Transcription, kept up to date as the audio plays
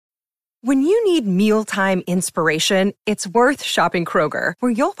When you need mealtime inspiration, it's worth shopping Kroger,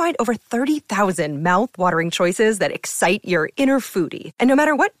 where you'll find over 30,000 mouth-watering choices that excite your inner foodie. And no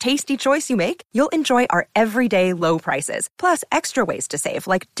matter what tasty choice you make, you'll enjoy our everyday low prices, plus extra ways to save,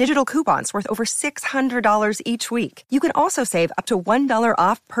 like digital coupons worth over $600 each week. You can also save up to $1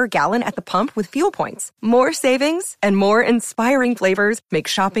 off per gallon at the pump with fuel points. More savings and more inspiring flavors make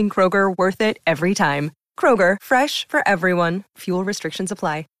shopping Kroger worth it every time. Kroger, fresh for everyone. Fuel restrictions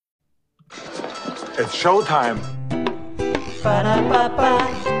apply. It's showtime. Ba-da-ba-ba.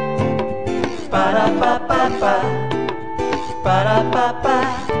 Ba-da-ba-ba-ba. Ba-da-ba-ba.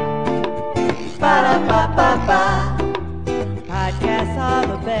 Ba-da-ba-ba-ba. Podcasts are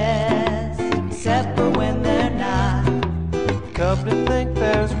the best, except for when they're not. Come to think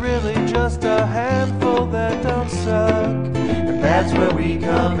there's really just a handful that don't suck. And that's where we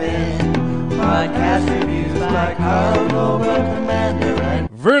come in. Podcast reviews by Carl Goldberg, Commander, and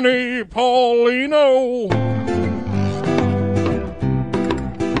Vinnie Paulino.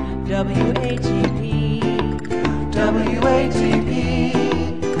 WATP, WATP,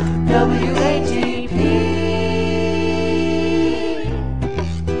 WATP.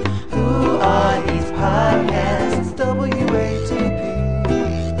 Who are these podcasts? WATP.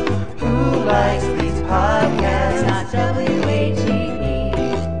 Who likes these podcasts? Not WATP.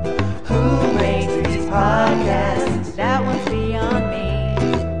 Who makes these podcasts? That one's beyond me.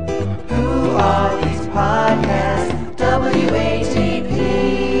 Who are these podcasts? WATP.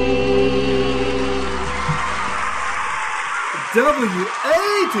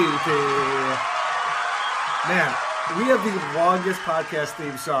 WATP. Man, we have the longest podcast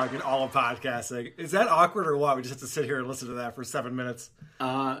theme song in all of podcasting. Is that awkward or what? We just have to sit here and listen to that for 7 minutes.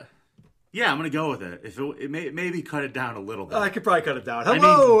 Yeah, I'm going to go with it. If it maybe cut it down a little bit. I could probably cut it down.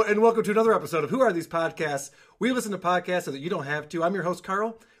 Hello, and welcome to another episode of Who Are These Podcasts? We listen to podcasts so that you don't have to. I'm your host,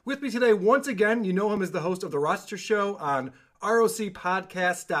 Carl. With me today, once again, you know him as the host of The Rochester Show on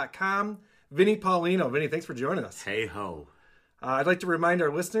rocpodcast.com, Vinnie Paulino. Vinnie, thanks for joining us. Hey ho. I'd like to remind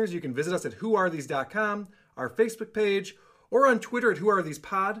our listeners you can visit us at whoarethese.com, our Facebook page, or on Twitter at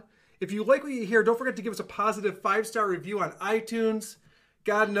whoarethesepod. If you like what you hear, don't forget to give us a positive 5-star review on iTunes.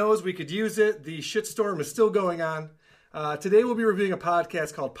 God knows we could use it. The shitstorm is still going on. Today we'll be reviewing a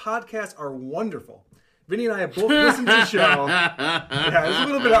podcast called Podcasts Are Wonderful. Vinny and I have both listened to the show. Yeah, there's a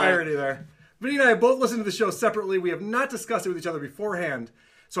little bit of irony there. Vinny and I have both listened to the show separately. We have not discussed it with each other beforehand.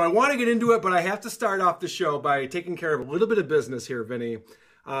 So I want to get into it, but I have to start off the show by taking care of a little bit of business here, Vinny.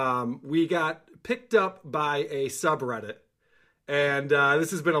 We got picked up by a subreddit. And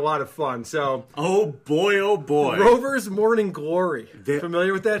this has been a lot of fun. So, oh boy, Rover's Morning Glory.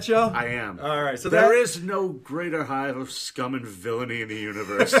 Familiar with that show? I am. All right. So there is no greater hive of scum and villainy in the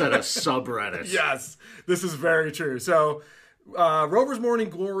universe than a subreddit. Yes, this is very true. So, Rover's Morning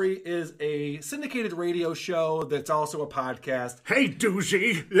Glory is a syndicated radio show that's also a podcast. Hey,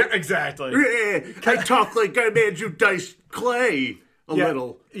 douchey. Yeah, exactly. I talk like I made you dice clay. A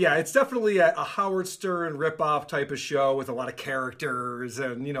little. Yeah, it's definitely a Howard Stern ripoff type of show with a lot of characters,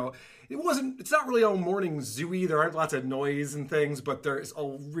 and it's not really all morning zooey. There aren't lots of noise and things, but there's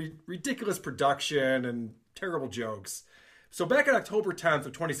a ridiculous production and terrible jokes. So back on October 10th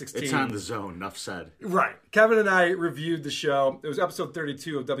of 2016. It's on the zone, enough said. Right. Kevin and I reviewed the show. It was episode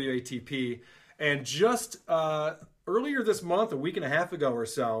 32 of WATP, and just earlier this month, a week and a half ago or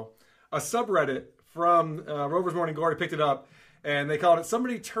so, a subreddit from Rover's Morning Glory picked it up. And they called it,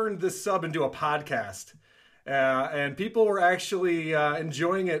 somebody turned this sub into a podcast. And people were actually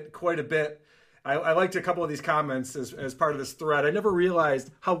enjoying it quite a bit. I liked a couple of these comments as part of this thread. I never realized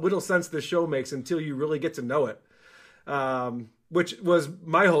how little sense this show makes until you really get to know it. Which was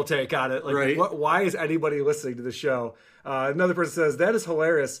my whole take on it. Like, right. Why is anybody listening to the show? Another person says, that is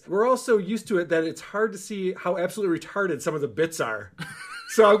hilarious. We're all so used to it that it's hard to see how absolutely retarded some of the bits are.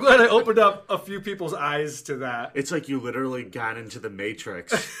 So I'm glad I opened up a few people's eyes to that. It's like you literally got into the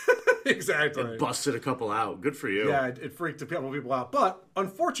Matrix. Exactly. And busted a couple out. Good for you. Yeah, it freaked a couple people out. But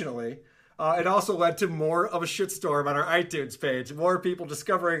unfortunately, it also led to more of a shitstorm on our iTunes page. More people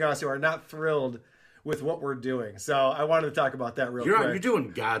discovering us who are not thrilled with what we're doing. So I wanted to talk about that real quick. You're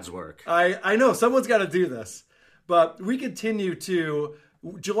doing God's work. I know. Someone's got to do this. But we continue to...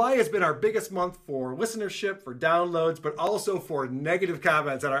 July has been our biggest month for listenership, for downloads, but also for negative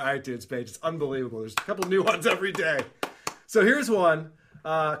comments on our iTunes page. It's unbelievable. There's a couple new ones every day. So here's one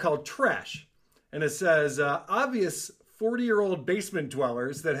called Trash. And it says, obvious 40-year-old basement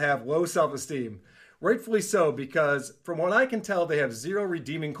dwellers that have low self-esteem. Rightfully so, because from what I can tell, they have zero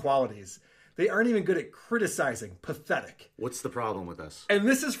redeeming qualities. They aren't even good at criticizing. Pathetic. What's the problem with this? And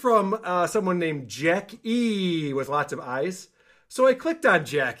this is from someone named Jack E. with lots of eyes. So I clicked on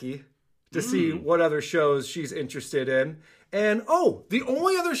Jackie, to see what other shows she's interested in. And, the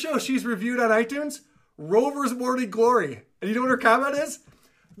only other show she's reviewed on iTunes, Rover's Morning Glory. And you know what her comment is?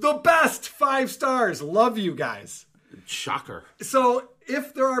 The best, 5 stars. Love you guys. Shocker. So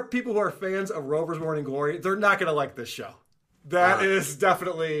if there are people who are fans of Rover's Morning Glory, they're not going to like this show. That's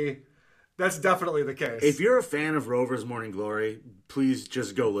definitely the case. If you're a fan of Rover's Morning Glory, please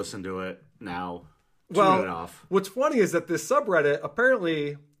just go listen to it now. Well, Tune it off. What's funny is that this subreddit,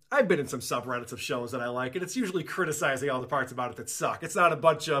 apparently, I've been in some subreddits of shows that I like, and it's usually criticizing all the parts about it that suck. It's not a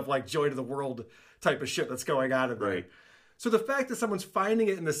bunch of like Joy to the World type of shit that's going on in there. Right. So the fact that someone's finding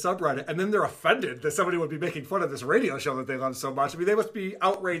it in the subreddit and then they're offended that somebody would be making fun of this radio show that they love so much, I mean, they must be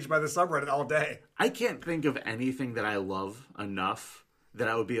outraged by the subreddit all day. I can't think of anything that I love enough that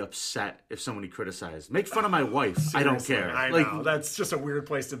I would be upset if somebody criticized. Make fun of my wife. Seriously, I don't care. I know. That's just a weird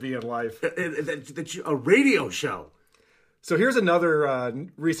place to be in life. A radio show. So here's another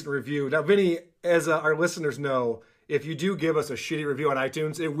recent review. Now, Vinny, as our listeners know, if you do give us a shitty review on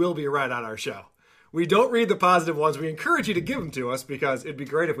iTunes, it will be read on our show. We don't read the positive ones. We encourage you to give them to us because it'd be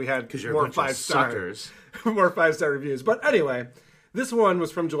great if we had more 5-star more 5-star reviews. But anyway, this one was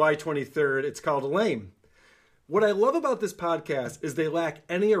from July 23rd. It's called Lame. What I love about this podcast is they lack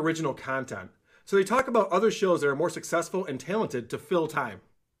any original content. So they talk about other shows that are more successful and talented to fill time.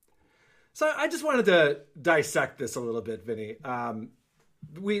 So I just wanted to dissect this a little bit, Vinny.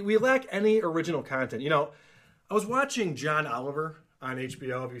 We lack any original content. You know, I was watching John Oliver on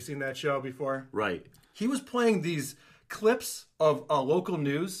HBO. Have you seen that show before? Right. He was playing these clips of local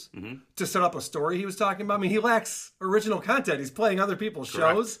news to set up a story he was talking about. I mean, he lacks original content. He's playing other people's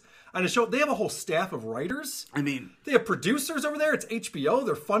shows. On a show, they have a whole staff of writers. I mean, they have producers over there. It's HBO.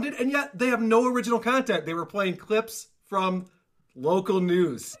 They're funded, and yet they have no original content. They were playing clips from local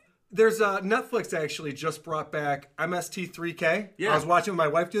news. There's Netflix actually just brought back MST3K. Yeah. I was watching with my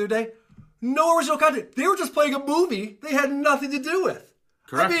wife the other day. No original content. They were just playing a movie they had nothing to do with.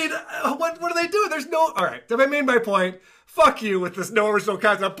 Correct. I mean, what are they doing? There's no... All right, I made my point. Fuck you with this no original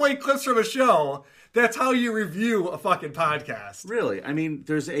content. I'm playing clips from a show. That's how you review a fucking podcast. Really? I mean,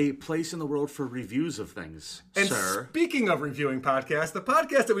 there's a place in the world for reviews of things, and sir. Speaking of reviewing podcasts, the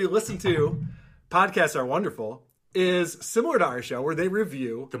podcast that we listen to, Podcasts Are Wonderful, is similar to our show where they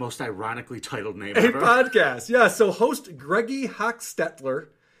review... The most ironically titled name a ever. podcast. Yeah, so host Greggy Hochstetler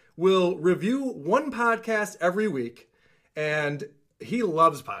will review one podcast every week, and he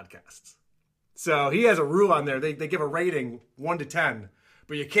loves podcasts. So he has a rule on there. They give a rating 1 to 10,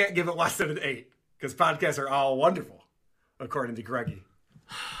 but you can't give it less than an 8 because podcasts are all wonderful, according to Greggy.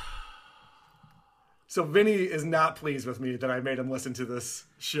 So Vinny is not pleased with me that I made him listen to this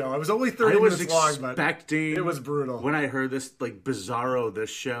show. It was only 30 minutes long, but it was brutal. When I heard this, like, bizarro this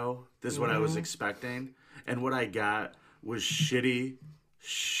show, this is what I was expecting. And what I got was shitty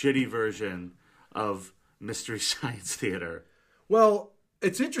version of Mystery Science Theater. Well,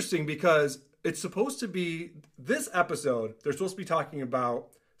 it's interesting because it's supposed to be, this episode, they're supposed to be talking about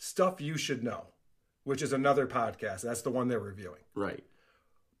Stuff You Should Know, which is another podcast. That's the one they're reviewing. Right.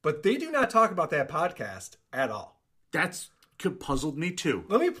 But they do not talk about that podcast at all. That's puzzled me too.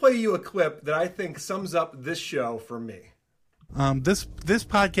 Let me play you a clip that I think sums up this show for me. This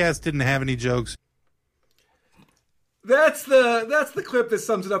podcast didn't have any jokes. That's the clip that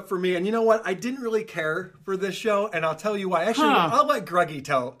sums it up for me. And you know what? I didn't really care for this show, and I'll tell you why. Actually, I'll let Greggy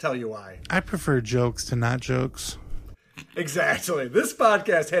tell you why. I prefer jokes to not jokes. Exactly. This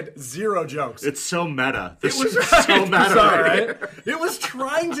podcast had 0 jokes. It's so meta. It was so meta, bizarre, right? It was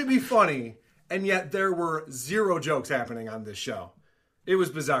trying to be funny, and yet there were 0 jokes happening on this show. It was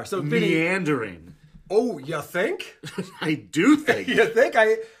bizarre. So Vinny, meandering. Oh, you think? I do think. You think?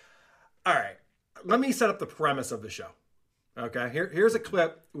 All right. Let me set up the premise of the show. Okay. Here's a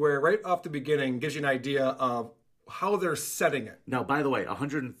clip where right off the beginning gives you an idea of how they're setting it. Now, by the way,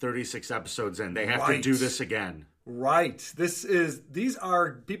 136 episodes in, they have to do this again. Right. These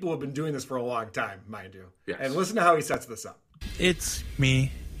are people who have been doing this for a long time, mind you. Yes. And listen to how he sets this up. It's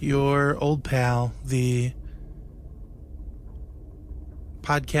me, your old pal, the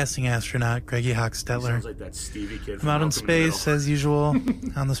podcasting astronaut, Greggy Hochstetler. Sounds like that Stevie kid from I'm out in Malcolm in the space, Middle. as usual,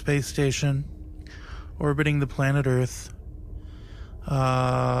 on the space station, orbiting the planet Earth.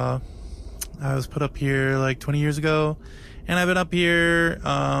 I was put up here like 20 years ago, and I've been up here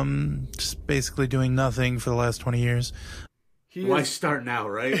just basically doing nothing for the last 20 years. Why start now,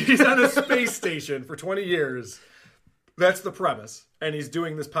 right? He's on a space station for 20 years. That's the premise. And he's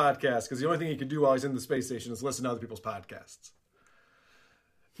doing this podcast because the only thing he can do while he's in the space station is listen to other people's podcasts.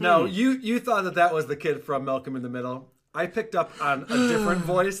 Now, you thought that was the kid from Malcolm in the Middle. I picked up on a different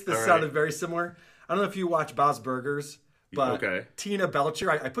voice that sounded very similar. I don't know if you watch Bob's Burgers, But Okay. Tina Belcher,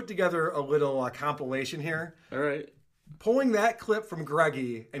 I put together a little compilation here, All right. pulling that clip from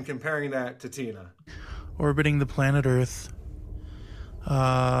Greggy and comparing that to Tina. Orbiting the planet Earth.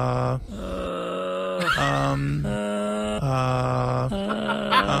 I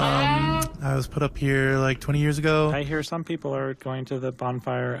was put up here like 20 years ago. I hear some people are going to the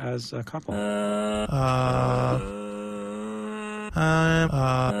bonfire as a couple.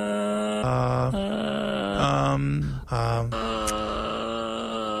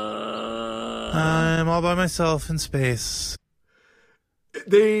 I'm all by myself in space.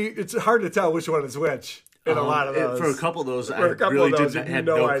 It's hard to tell which one is which in a lot of those. For a couple of those, I For a couple really of those, didn't you had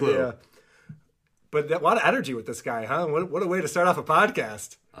no no clue. idea. But a lot of energy with this guy, huh? What a way to start off a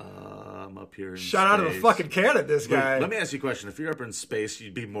podcast. I'm up here in Shot out of a space. fucking cannon, this guy. Let me ask you a question. If you're up in space,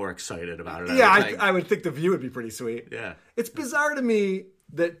 you'd be more excited about it. Yeah, I would think. I would think the view would be pretty sweet. Yeah. It's bizarre to me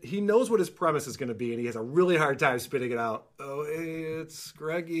that he knows what his premise is going to be, and he has a really hard time spitting it out. Oh, hey, it's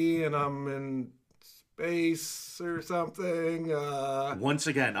Greggy, and I'm in space or something. Once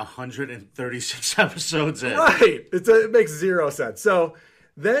again, 136 episodes in. Right. It makes zero sense. So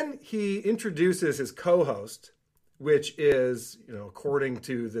then he introduces his co-host, which is, according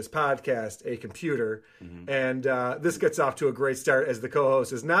to this podcast, a computer. Mm-hmm. And this gets off to a great start as the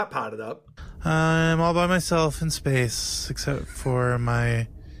co-host is not potted up. I'm all by myself in space, except for my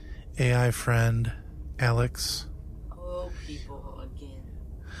AI friend, Alex. Hello, people, again.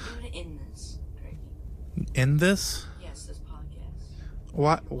 I'm going to end this, Greggy. In this? Yes, this podcast.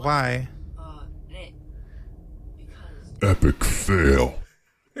 Why? Because... Epic fail.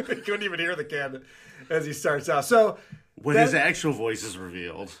 You couldn't even hear the can as he starts out. So When his actual voice is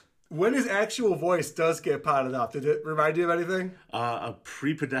revealed. when his actual voice does get potted up, did it remind you of anything? A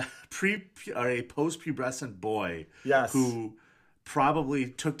post-pubescent boy Yes. who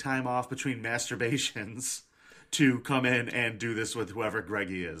probably took time off between masturbations to come in and do this with whoever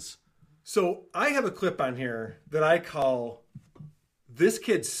Greggy is. So I have a clip on here that I call "This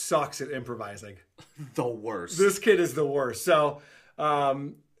Kid Sucks at Improvising." The worst. This kid is the worst. So I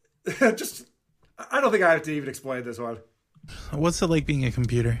don't think I have to even explain this one. What's it like being a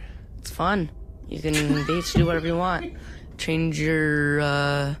computer? It's fun. You can basically do whatever you want. Change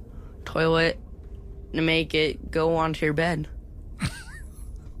your toilet to make it go onto your bed.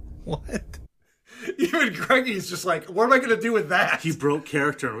 What? Even Greggy's just like, what am I going to do with that? He broke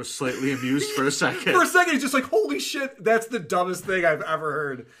character and was slightly amused for a second. For a second, he's just like, holy shit, that's the dumbest thing I've ever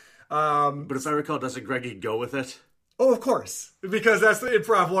heard. But if I recall, doesn't Greggy go with it? Oh, of course. Because that's the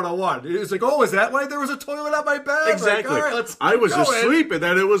Improv 101. It was like, oh, is that why there was a toilet on my bed? Exactly. Like, all right, let's I was keep going. asleep and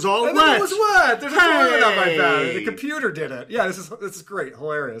then it was all And wet. then it was wet. There's a toilet on my bed. Hey! The computer did it. Yeah, this is great.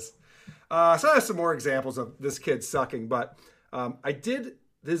 Hilarious. So I have some more examples of this kid sucking, but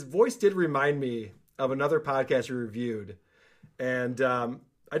his voice did remind me of another podcast we reviewed. And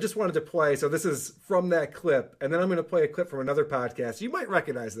I just wanted to play. So this is from that clip. And then I'm going to play a clip from another podcast. You might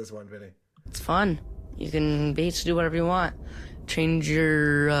recognize this one, Vinny. It's fun. You can basically do whatever you want. Change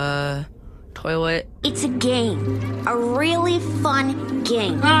your toilet. It's a game. A really fun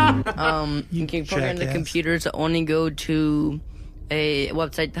game. You can program the computers to only go to a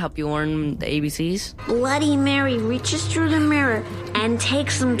website to help you learn the ABCs. Bloody Mary reaches through the mirror and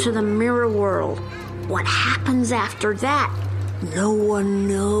takes them to the mirror world. What happens after that, no one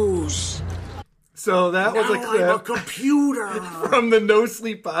knows. So that was a Now I'm a clip computer. from the No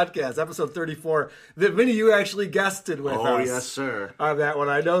Sleep podcast, episode 34, that Vinny, you actually guested with us. Oh, yes, sir. On that one.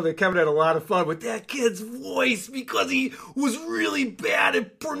 I know that Kevin had a lot of fun with that kid's voice because he was really bad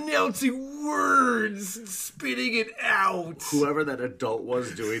at pronouncing words and spitting it out. Whoever that adult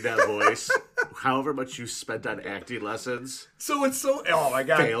was doing that voice, however much you spent on acting lessons, So it's so, oh my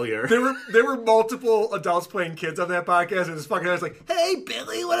God. Failure. There were multiple adults playing kids on that podcast, and this fucking guy was like, hey,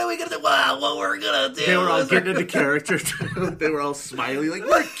 Billy, what are we going to do? Wow, what we're going to do? they were all getting into character. They were all smiling like,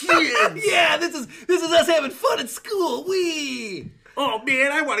 we're kids. Yeah, this is us having fun at school. Wee! Oh,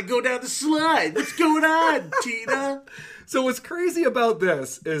 man, I want to go down the slide. What's going on, Tina? So what's crazy about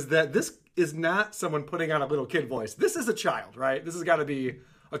this is that this is not someone putting on a little kid voice. This is a child, right? This has got to be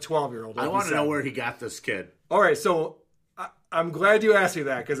a 12-year-old. I want to know where he got this kid. All right, so I'm glad you asked me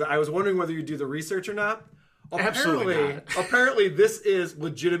that because I was wondering whether you do the research or not. Absolutely not. Apparently, this is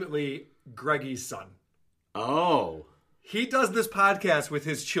legitimately Greggy's son. Oh. He does this podcast with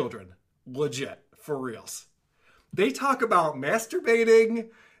his children. Legit. For reals. They talk about masturbating.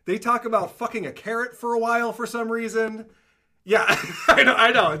 They talk about fucking a carrot for a while for some reason. Yeah,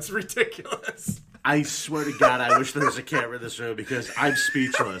 I know. It's ridiculous. I swear to God, I wish there was a camera in this room because I'm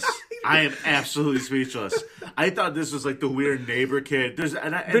speechless. I am absolutely speechless. I thought this was like the weird neighbor kid.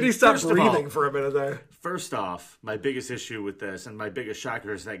 Vinny stopped breathing for a minute there. First off, my biggest issue with this and my biggest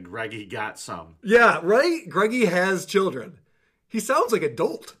shocker is that Greggy got some. Yeah, right? Greggy has children. He sounds like an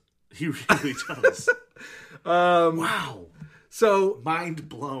adult. He really does. Wow. So mind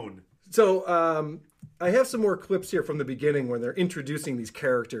blown. So I have some more clips here from the beginning when they're introducing these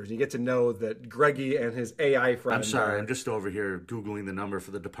characters. You get to know that Greggy and his AI friend. I'm sorry, I'm just over here Googling the number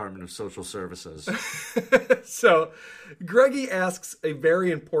for the Department of Social Services. So Greggy asks a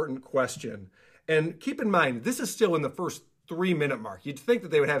very important question. And keep in mind, this is still in the first 3-minute mark. You'd think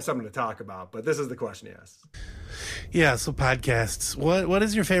that they would have something to talk about, but this is the question he asks. Yeah, so podcasts. What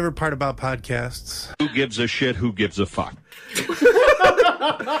is your favorite part about podcasts? Who gives a shit? Who gives a fuck?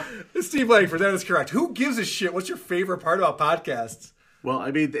 Steve Langford, that is correct. Who gives a shit? What's your favorite part about podcasts? Well,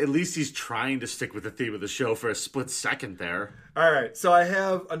 I mean, at least he's trying to stick with the theme of the show for a split second there. All right, so I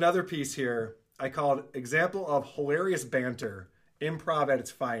have another piece here. I called Example of Hilarious Banter, Improv at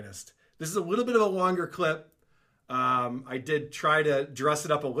its Finest. This is a little bit of a longer clip. I did try to dress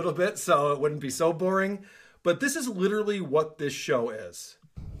it up a little bit so it wouldn't be so boring. But this is literally what this show is.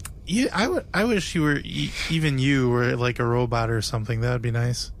 Yeah, I wish you were even you were like a robot or something. That would be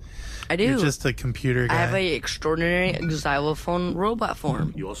nice. I do. You're just a computer guy. I have a extraordinary xylophone robot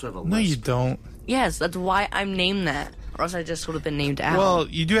form. You also have a lisp. No, you don't. Yes, that's why I'm named that. Or else I just would have been named Al. Well,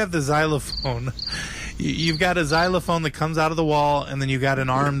 you do have the xylophone. You've got a xylophone that comes out of the wall, and then you got an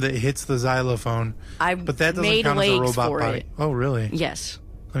arm that hits the xylophone. But that doesn't count as a robot body. It. Oh, really? Yes.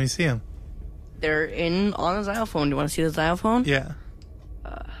 Let me see him. They're on the xylophone. Do you want to see the xylophone? Yeah.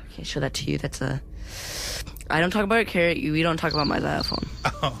 I can't show that to you. That's a... I don't talk about it, Carrot. We don't talk about my xylophone.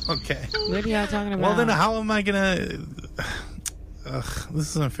 Oh, okay. What are y'all talking about? Well, then how am I gonna... this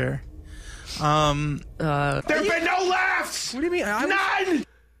isn't fair. There've been no laughs! What do you mean? None!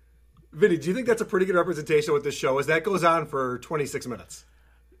 Vinny, do you think that's a pretty good representation of what this show is? That goes on for 26 minutes.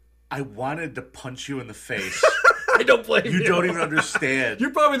 I wanted to punch you in the face. I don't blame you. You don't even understand.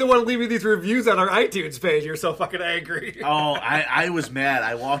 You're probably the one leaving these reviews on our iTunes page. You're so fucking angry. Oh, I was mad.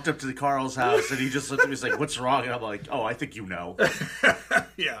 I walked up to Carl's house, and he just looked at me and was like, what's wrong? And I'm like, oh, I think you know.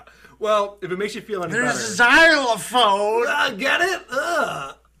 Yeah. Well, if it makes you feel any better... There's a xylophone! Get it?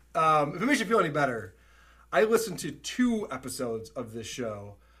 If it makes you feel any better, I listened to 2 episodes of this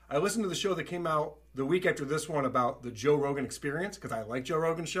show. I listened to the show that came out the week after this one about the Joe Rogan Experience, because I like Joe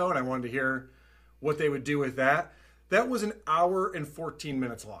Rogan's show, and I wanted to hear what they would do with that. That was an hour and 14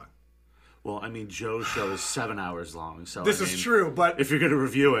 minutes long. Well, I mean, Joe's show is 7 hours long, so this is true. But if you're going to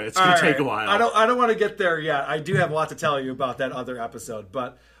review it, it's going to take a while. I don't want to get there yet. I do have a lot to tell you about that other episode,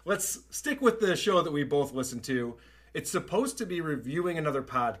 but let's stick with the show that we both listened to. It's supposed to be reviewing another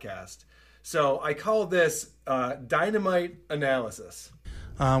podcast, so I call this Dynamite Analysis.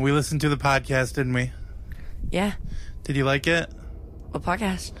 We listened to the podcast, didn't we? Yeah. Did you like it? What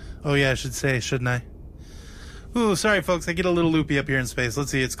podcast? Oh, yeah, I should say, shouldn't I? Ooh, sorry, folks. I get a little loopy up here in space.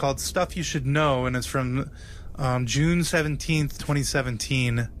 Let's see. It's called Stuff You Should Know, and it's from June 17th,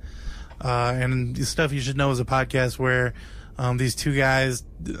 2017. And Stuff You Should Know is a podcast where these 2 guys,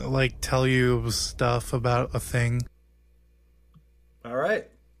 tell you stuff about a thing. All right.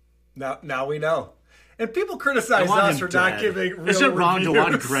 Now we know. And people criticize us for not giving real Is it wrong reviews. to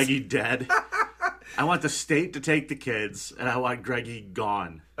want Greggy dead? I want the state to take the kids, and I want Greggy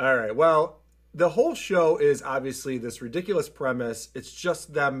gone. All right. Well, the whole show is obviously this ridiculous premise. It's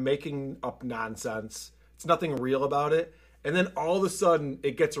just them making up nonsense. It's nothing real about it. And then all of a sudden,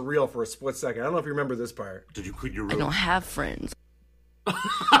 it gets real for a split second. I don't know if you remember this part. Did you quit your room? I don't have friends.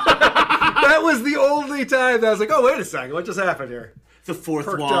 That was the only time that I was like, oh, wait a second. What just happened here? The fourth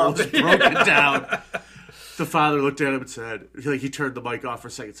Perked wall up. was broken down. The father looked at him and said, he turned the mic off for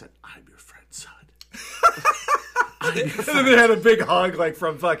a second and said, I'm your friend, son. And then they had a big hug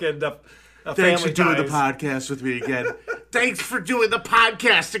from fucking Thanks for Family doing the Ties. podcast with me again. Thanks for doing the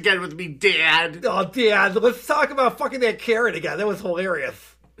podcast again with me, Dad. Oh, Dad, let's talk about fucking that Karen again. That was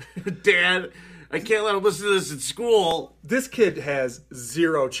hilarious. Dad, I can't let him listen to this at school. This kid has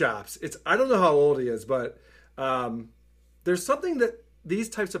 0 chops. I don't know how old he is, but there's something that these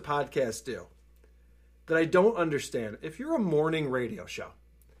types of podcasts do that I don't understand. If you're a morning radio show,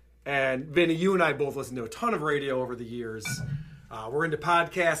 and Vinny, you and I both listen to a ton of radio over the years. We're into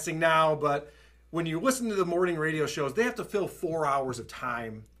podcasting now, but when you listen to the morning radio shows, they have to fill 4 hours of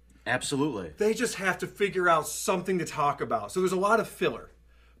time. Absolutely. They just have to figure out something to talk about. So there's a lot of filler.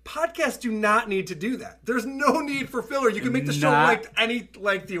 Podcasts do not need to do that. There's no need for filler. You can make the show any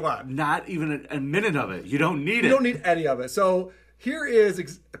length you want. Not even a minute of it. You don't need it. You don't need any of it. So here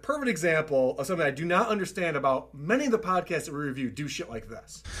is a perfect example of something I do not understand about many of the podcasts that we review do shit like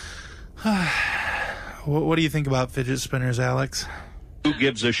this. What do you think about fidget spinners, Alex? Who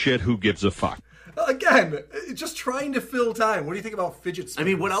gives a shit? Who gives a fuck? Again, just trying to fill time. What do you think about fidget spinners? I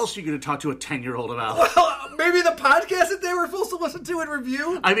mean, what else are you going to talk to a 10-year-old about? Well, maybe the podcast that they were supposed to listen to and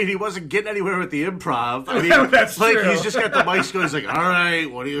review? I mean, he wasn't getting anywhere with the improv. I mean, That's like, true. he's just got the mic going. He's like, all right,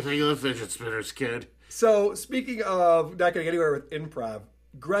 what do you think of the fidget spinners, kid? So, speaking of not getting anywhere with improv,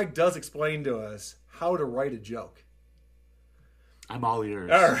 Greg does explain to us how to write a joke. I'm all ears.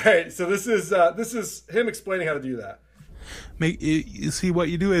 All right, so this is him explaining how to do that. You see, what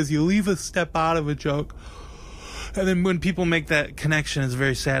you do is you leave a step out of a joke, and then when people make that connection, it's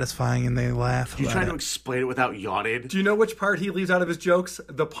very satisfying, and they laugh. You trying to explain it without yawning? Do you know which part he leaves out of his jokes?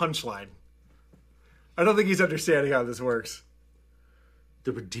 The punchline. I don't think he's understanding how this works.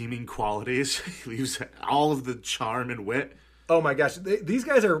 The redeeming qualities. He leaves all of the charm and wit. Oh my gosh, these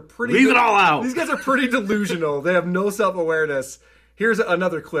guys are pretty... Leave it all out! These guys are pretty delusional. They have no self-awareness. Here's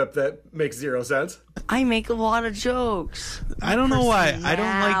another clip that makes zero sense. I make a lot of jokes. I don't know why. I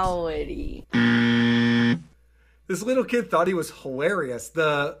don't like... This little kid thought he was hilarious.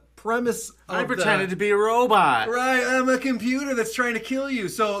 The premise of I pretended to be a robot. Right, I'm a computer that's trying to kill you.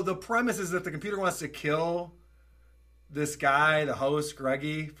 So the premise is that the computer wants to kill this guy, the host,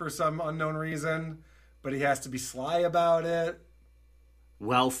 Greggy, for some unknown reason. But he has to be sly about it.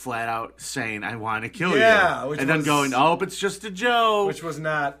 Well, flat out saying, I want to kill you. And then going, oh, it's just a joke. Which was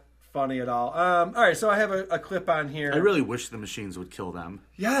not funny at all. All right, so I have a clip on here. I really wish the machines would kill them.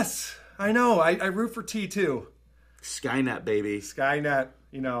 Yes, I know. I root for T2. Skynet, baby. Skynet.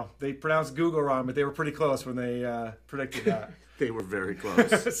 You know, they pronounced Google wrong, but they were pretty close when they predicted that. They were very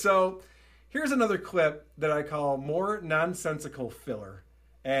close. So here's another clip that I call more nonsensical filler.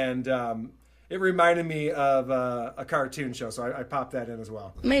 And it reminded me of a cartoon show, so I popped that in as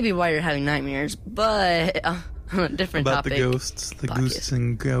well. Maybe why you're having nightmares, but different about topic. The ghosts, the gooses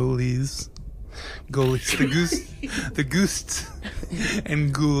and goalies. The ghosts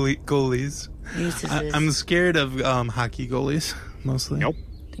and goalies. I'm scared of hockey goalies, mostly. Nope.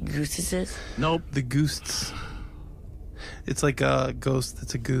 The gooses? Nope. The ghosts. It's like a ghost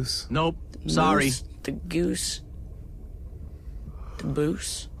that's a goose. Nope. Sorry. Moose, the goose. The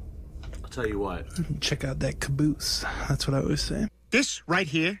boose. I'll tell you what. Check out that caboose. That's what I always say. This right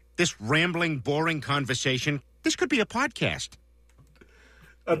here, this rambling, boring conversation, this could be a podcast.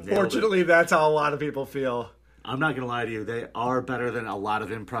 Unfortunately, that's how a lot of people feel. I'm not going to lie to you. They are better than a lot of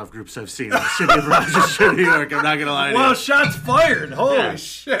improv groups I've seen in the city of Rochester, New York. I'm not going to lie to you. Well, shots fired. Holy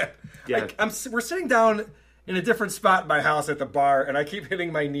shit. Yeah. We're sitting down in a different spot in my house at the bar, and I keep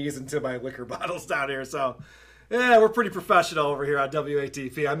hitting my knees into my liquor bottles down here. So, yeah, we're pretty professional over here on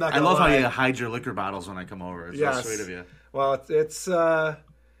WATP. I'm not going to lie. I love how you hide your liquor bottles when I come over. It's so sweet of you. Well, it's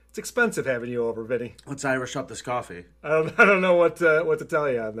expensive having you over, Vinny. Let's Irish up this coffee. I don't know what to tell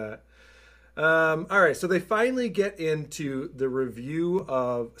you on that. All right, so they finally get into the review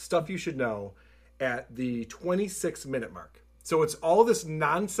of Stuff You Should Know at the 26-minute mark. So it's all this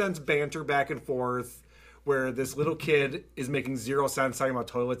nonsense banter back and forth where this little kid is making zero sense talking about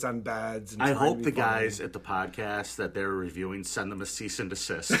toilets on beds. And I hope to the be funny. guys at the podcast that they're reviewing send them a cease and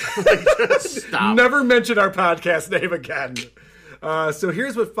desist. Just stop. Never mention our podcast name again. So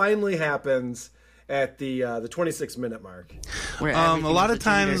here's what finally happens at the 26-minute mark. A lot of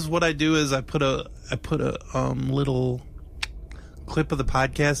times, what I do is I put a little clip of the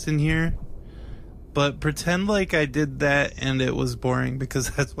podcast in here, but pretend like I did that and it was boring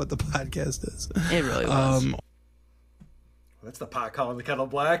because that's what the podcast is. It really was. That's the pot calling the kettle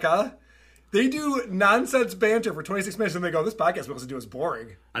black, huh? They do nonsense banter for 26 minutes and they go, this podcast we're supposed to do is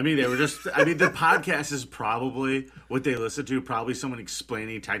boring. I mean, the podcast is probably what they listen to, probably someone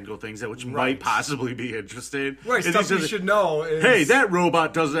explaining technical things which might possibly be interesting. Right, and stuff you should know is... Hey, that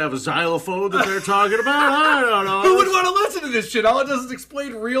robot doesn't have a xylophone that they're talking about? I don't know. Who would want to listen to this shit? All it does is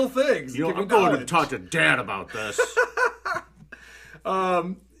explain real things. You know, I'm going to talk to Dad about this.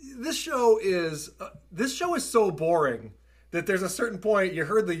 This show is so boring that there's a certain point, you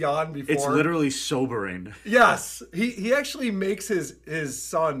heard the yawn before. It's literally sobering. Yes. He actually makes his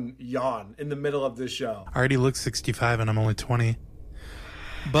son yawn in the middle of this show. I already look 65 and I'm only 20.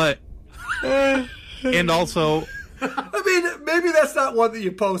 But, and also... I mean, maybe that's not one that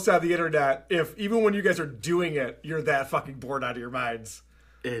you post on the internet if even when you guys are doing it, you're that fucking bored out of your minds.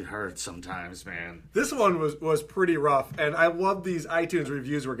 It hurts sometimes, man. This one was pretty rough, and I love these iTunes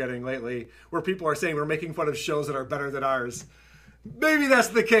reviews we're getting lately where people are saying we're making fun of shows that are better than ours. Maybe that's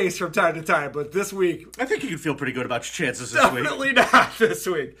the case from time to time, but this week... I think you can feel pretty good about your chances this week. Definitely not this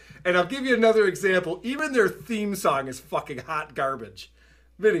week. And I'll give you another example. Even their theme song is fucking hot garbage.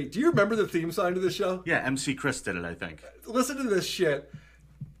 Vinny, do you remember the theme song to this show? Yeah, MC Chris did it, I think. Listen to this shit.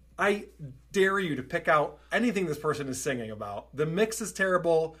 I dare you to pick out anything this person is singing about. The mix is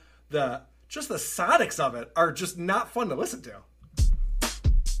terrible. Just the sonics of it are just not fun to listen to.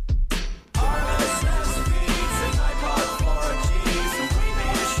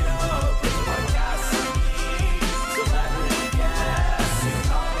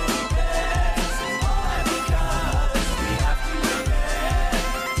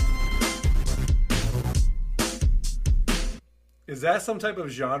 Is that some type of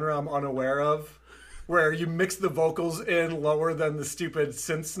genre I'm unaware of? Where you mix the vocals in lower than the stupid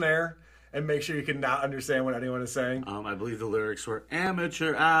synth snare and make sure you can not understand what anyone is saying? I believe the lyrics were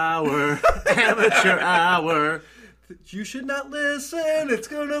amateur hour, amateur hour. You should not listen, it's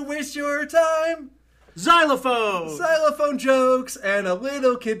gonna waste your time. Xylophone! Xylophone jokes and a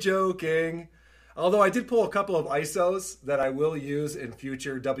little kid joking. Although I did pull a couple of ISOs that I will use in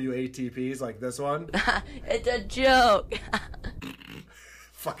future WATPs like this one. It's a joke.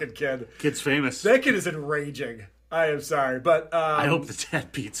 Fucking kid. Kid's famous. That kid is enraging. I am sorry, but... I hope the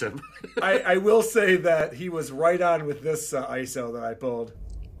dad beats him. I will say that he was right on with this ISO that I pulled.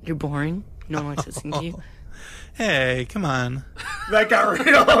 You're boring. No one likes listening to you. Hey, come on. That got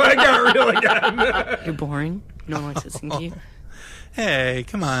real. That got real again. You're boring. No one likes listening to you. Hey,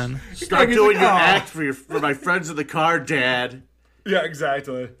 come on. Start doing your act for my friends in the car, Dad. Yeah,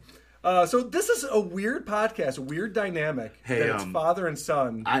 exactly. So this is a weird podcast, a weird dynamic. Hey, that it's father and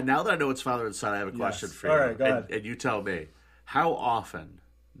son. Now that I know it's father and son, I have a question for you. All right, go ahead. And you tell me, how often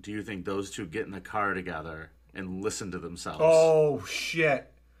do you think those two get in the car together and listen to themselves? Oh, shit.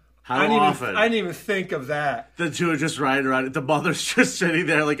 How often? I didn't even think of that. The two are just riding around. The mother's just sitting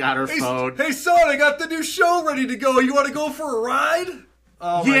there like on her phone. Hey, son, I got the new show ready to go. You want to go for a ride?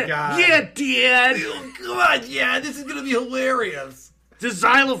 Oh, my God. Yeah, Dad. Oh, God, yeah, this is going to be hilarious. The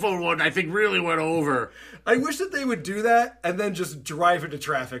xylophone one, I think, really went over. I wish that they would do that and then just drive into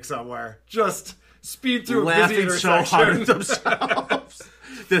traffic somewhere. Just speed through a busy intersection. Laughing so hard at themselves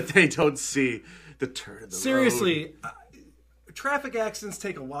that they don't see the turn of the road. Seriously, traffic accidents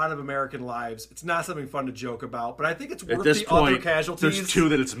take a lot of American lives. It's not something fun to joke about, but I think it's worth the other casualties. There's two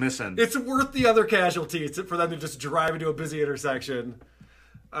that it's missing. It's worth the other casualties for them to just drive into a busy intersection.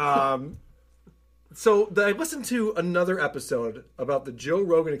 So I listened to another episode about the Joe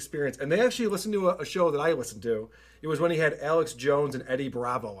Rogan Experience, and they actually listened to a show that I listened to. It was when he had Alex Jones and Eddie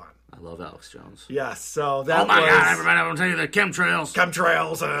Bravo on. I love Alex Jones. Yes, so that Oh my God, everybody, I'm going to tell you the chemtrails.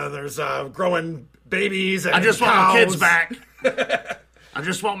 Chemtrails, there's growing babies and I just cows. want my kids back. I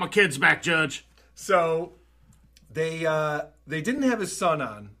just want my kids back, Judge. So they didn't have his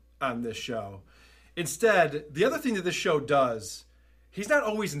son on this show. Instead, the other thing that this show does, he's not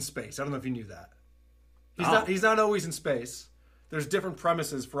always in space. I don't know if you knew that. He's not always in space. There's different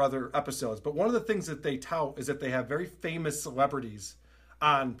premises for other episodes. But one of the things that they tout is that they have very famous celebrities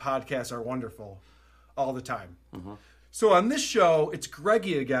on Podcasts Are Wonderful all the time. Uh-huh. So on this show, it's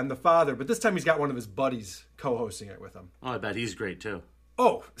Greggy again, the father, but this time he's got one of his buddies co-hosting it with him. Oh, I bet he's great, too.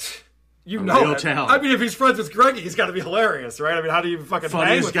 Oh, you A know real it. talent. I mean, if he's friends with Greggy, he's got to be hilarious, right? I mean, how do you even fucking hang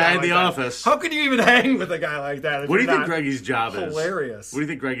Funniest with guy a in the like that? office. How can you even hang with a guy like that? What do you think Greggy's job is? Hilarious. What do you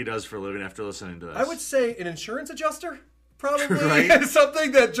think Greggy does for a living after listening to this? I would say an insurance adjuster, probably. Right?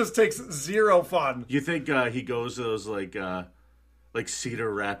 Something that just takes zero fun. You think he goes to those like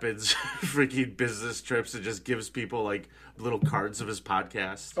Cedar Rapids freaking business trips and just gives people like little cards of his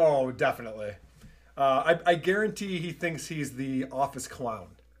podcast? Oh, definitely. I guarantee he thinks he's the office clown.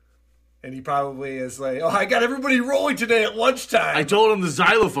 And he probably is like, oh, I got everybody rolling today at lunchtime. I told him the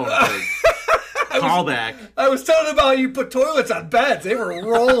xylophone thing. Callback. I was telling him about you put toilets on beds. They were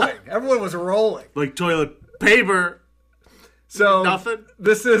rolling. Everyone was rolling. Like toilet paper. So Nothing?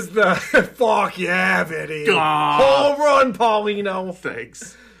 This is the fuck yeah, Vinny. Aw. Home run, Paulino.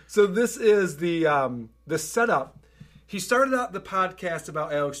 Thanks. So this is the setup. He started out the podcast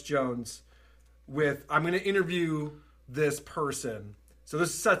about Alex Jones with, I'm going to interview this person. So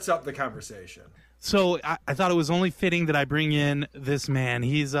this sets up the conversation. So I thought it was only fitting that I bring in this man.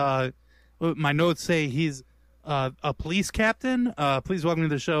 He's, my notes say he's a police captain. Please welcome to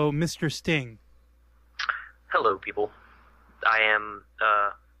the show, Mr. Sting. Hello, people. I am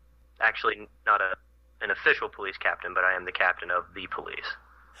actually not an official police captain, but I am the captain of the police.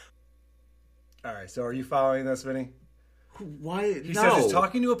 All right, so are you following this, Vinny? Why? He says he's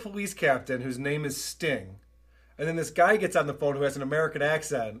talking to a police captain whose name is Sting. And then this guy gets on the phone who has an American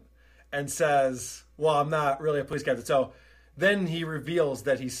accent and says, well, I'm not really a police captain. So then he reveals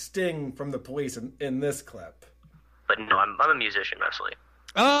that he's Sting from the police in this clip. But no, I'm a musician mostly.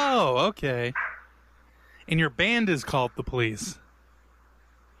 Oh, okay. And your band is called The Police.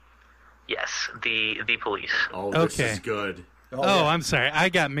 Yes, the police. Oh, this is good. Oh, I'm sorry. I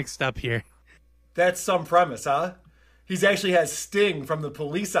got mixed up here. That's some premise, huh? He's actually has Sting from the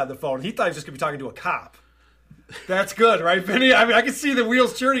police on the phone. He thought he was just going to be talking to a cop. That's good, right, Vinny? I mean, I can see the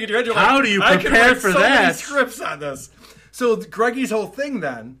wheels turning in your head. You're How like, do you I prepare can write for so that? many scripts on this. So Greggy's whole thing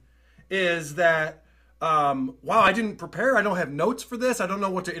then is that, wow, I didn't prepare. I don't have notes for this. I don't know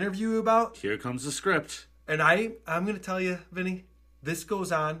what to interview you about. Here comes the script. And I'm going to tell you, Vinny, this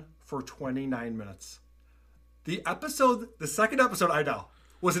goes on for 29 minutes. The second episode, I know,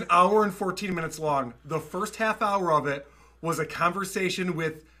 was an hour and 14 minutes long. The first half hour of it was a conversation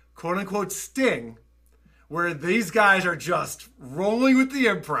with quote-unquote Sting, where these guys are just rolling with the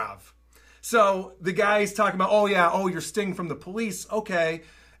improv. So the guy's talking about, you're Sting from the police. Okay.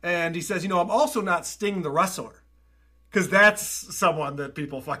 And he says, I'm also not Sting the wrestler. Because that's someone that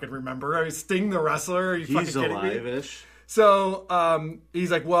people fucking remember. I mean, Sting the wrestler. Are you He's fucking kidding me? alive-ish. So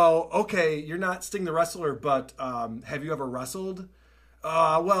he's like, well, okay, you're not Sting the wrestler, but have you ever wrestled?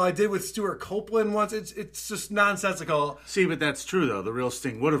 Well, I did with Stuart Copeland once. It's just nonsensical. See, but that's true, though. The real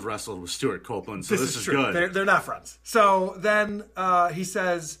Sting would have wrestled with Stuart Copeland, so this is true. good. They're not friends. So then he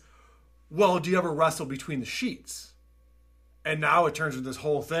says, well, do you ever wrestle between the sheets? And now it turns into this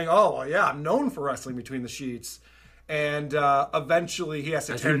whole thing. Oh, well, yeah, I'm known for wrestling between the sheets. And eventually he has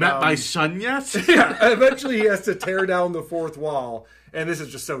to tear down... Have you met my son yet? Yeah, eventually he has to tear down the fourth wall. And this is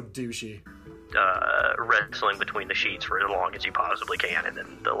just so douchey. Wrestling between the sheets for as long as you possibly can, and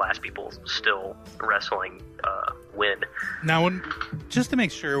then the last people still wrestling win. Now, just to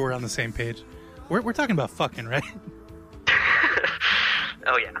make sure we're on the same page, we're talking about fucking, right?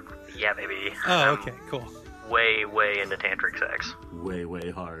 Oh, yeah. Yeah, baby. Oh, okay, cool. Way into tantric sex.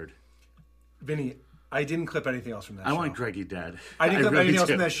 Way hard. Vinny, I didn't clip anything else from that show. I want Greggy dead. I didn't clip really anything else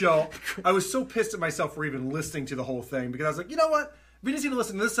do. from that show. I was so pissed at myself for even listening to the whole thing, because I was like, you know what? Vinny's going to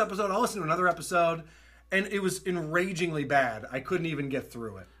listen to this episode. I'll listen to another episode. And it was enragingly bad. I couldn't even get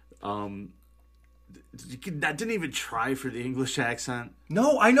through it. That didn't even try for the English accent.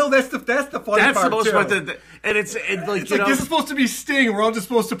 No, I know that's the funny part. That's the most too. part. And it's like, It's like, this is supposed to be Sting. We're all just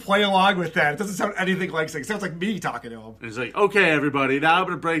supposed to play along with that. It doesn't sound anything like Sting. It sounds like me talking to him. It's like, okay, everybody, now I'm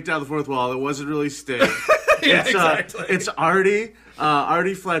going to break down the fourth wall. It wasn't really Sting. Yeah, exactly. It's Artie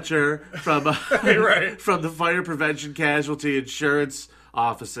Fletcher from right. from the Fire Prevention Casualty Insurance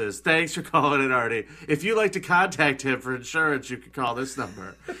offices. Thanks for calling in, Artie. If you'd like to contact him for insurance, you can call this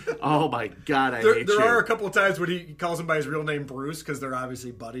number. Oh my God, I hate you. There are a couple of times when he calls him by his real name, Bruce, because they're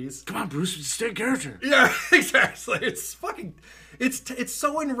obviously buddies. Come on, Bruce, it's a Sting character. Yeah, exactly. It's fucking... It's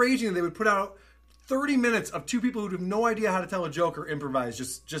so enraging that they would put out 30 minutes of two people who have no idea how to tell a joke or improvise.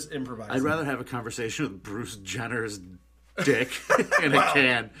 Just improvise. I'd rather have a conversation with Bruce Jenner's dick in a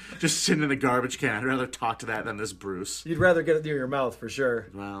can, just sitting in the garbage can. I'd rather talk to that than this Bruce. You'd rather get it near your mouth, for sure.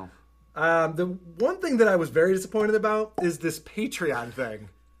 Wow. The one thing that I was very disappointed about is this Patreon thing.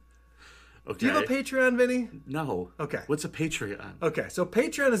 Okay. Do you have a Patreon, Vinny? No. Okay. What's a Patreon? Okay, so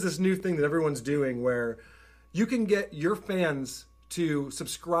Patreon is this new thing that everyone's doing where you can get your fans to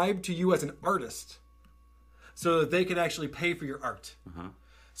subscribe to you as an artist so that they can actually pay for your art. Uh-huh.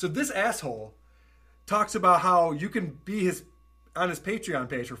 So this asshole talks about how you can be on his Patreon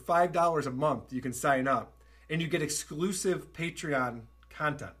page for $5 a month. You can sign up and you get exclusive Patreon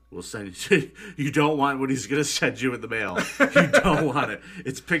content. We'll send you. You don't want what he's going to send you in the mail. You don't want it.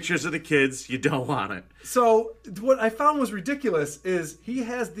 It's pictures of the kids. You don't want it. So what I found was ridiculous is he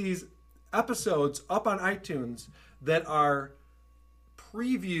has these episodes up on iTunes that are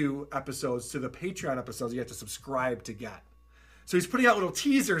preview episodes to the Patreon episodes you have to subscribe to get. So he's putting out little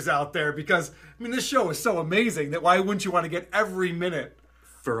teasers out there because, I mean, this show is so amazing that why wouldn't you want to get every minute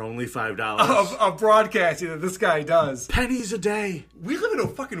for only $5 of broadcasting that this guy does? Pennies a day. We live in a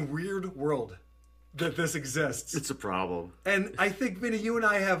fucking weird world that this exists. It's a problem. And I think, Vinny, you and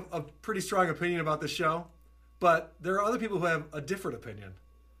I have a pretty strong opinion about this show, but there are other people who have a different opinion.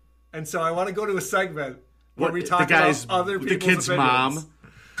 And so I want to go to a segment where we talk about other people's the kid's opinions. mom.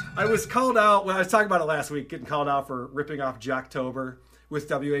 I was called out when I was talking about it last week, getting called out for ripping off Jocktober with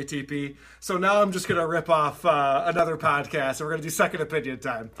WATP. So now I'm just going to rip off another podcast. So we're going to do second opinion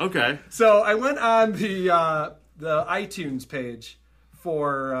time. Okay. So I went on the iTunes page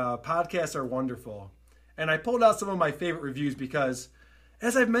for Podcasts Are Wonderful, and I pulled out some of my favorite reviews because,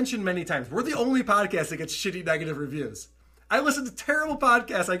 as I've mentioned many times, we're the only podcast that gets shitty negative reviews. I listen to terrible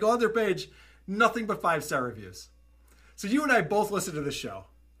podcasts. I go on their page, nothing but 5-star reviews. So you and I both listen to this show.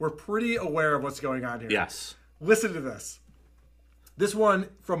 We're pretty aware of what's going on here. Yes. Listen to this. This one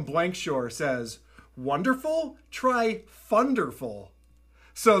from Blank Shore says, wonderful? Try funderful.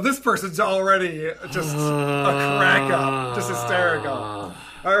 So this person's already just a crack up. Just hysterical.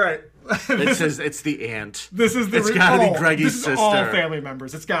 All right. It's the aunt. This is the It's got to be Greggy's this is sister. all family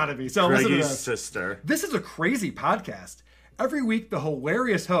members. It's got to be. So listen to Greggy's this. sister. This is a crazy podcast. Every week, the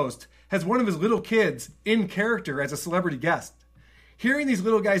hilarious host has one of his little kids in character as a celebrity guest. Hearing these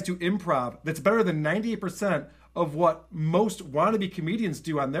little guys do improv that's better than 98% of what most wannabe comedians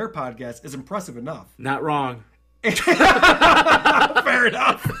do on their podcast is impressive enough. Not wrong. Fair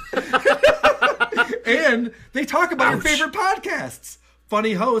enough. And they talk about your favorite podcasts.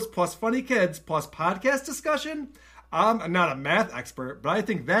 Funny host plus funny kids plus podcast discussion. I'm not a math expert, but I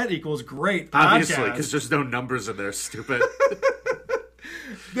think that equals great podcast. Obviously, because there's no numbers in there, stupid.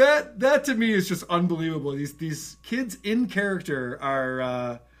 That to me is just unbelievable. These kids in character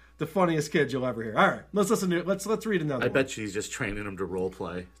are the funniest kids you'll ever hear. All right, let's listen to it. Let's read another. I bet she's just training them to role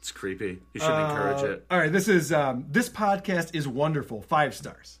play. It's creepy. You should encourage it. All right, this podcast is wonderful. 5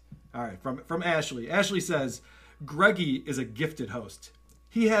 stars. All right, from Ashley. Ashley says, Greggy is a gifted host.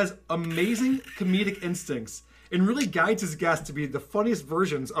 He has amazing comedic instincts and really guides his guests to be the funniest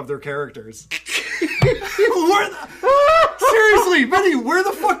versions of their characters. Seriously, Benny, where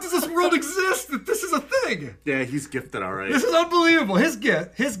the fuck does this world exist that this is a thing? Yeah, he's gifted, all right. This is unbelievable. His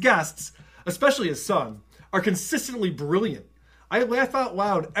guests, especially his son, are consistently brilliant. I laugh out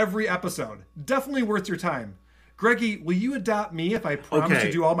loud every episode. Definitely worth your time. Greggy, will you adopt me if I promise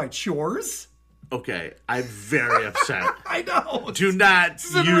to do all my chores? Okay, I'm very upset. I know. Do not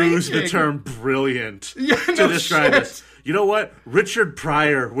use the term brilliant to describe this. You know what? Richard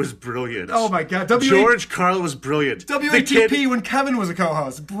Pryor was brilliant. Oh my God. George Carlin was brilliant. WATP when Kevin was a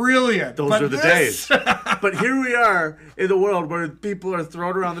co-host. Brilliant. Those are the days. But here we are in the world where people are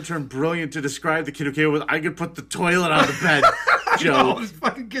throwing around the term brilliant to describe the kid who came with, I could put the toilet on the bed. Joe. This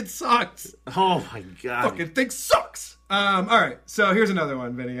fucking kid sucks. Oh my God. Fucking thing sucks. All right. So here's another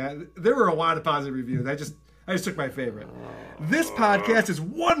one, Vinny. There were a lot of positive reviews. I just took my favorite. This podcast is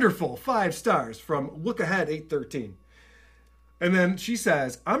wonderful. 5 stars from Look Ahead 813. And then she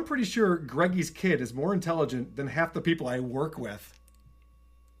says, I'm pretty sure Greggy's kid is more intelligent than half the people I work with.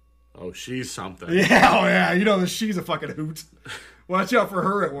 Oh, she's something. Yeah, you know, she's a fucking hoot. Watch out for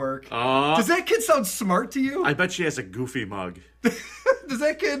her at work. Does that kid sound smart to you? I bet she has a goofy mug. Does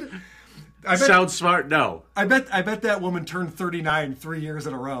that kid... Sound smart? No. I bet that woman turned 39 3 years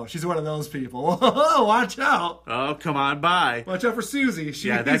in a row. She's one of those people. Watch out. Oh, come on by. Watch out for Susie.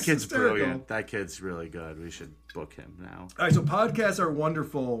 That kid's hysterical. Brilliant. That kid's really good. We should book him now. All right, so podcasts are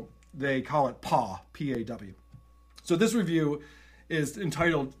wonderful. They call it PAW, P-A-W. So this review is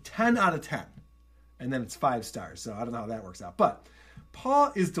entitled 10 out of 10. And then it's 5 stars. So I don't know how that works out. But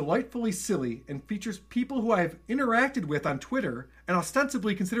PAW is delightfully silly and features people who I've interacted with on Twitter and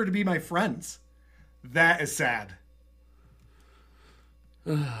ostensibly consider to be my friends. That is sad.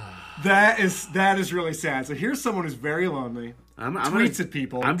 That is really sad. So here's someone who's very lonely, tweets at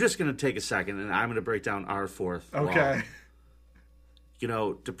people. I'm just going to take a second and I'm going to break down our 4th law. Okay. You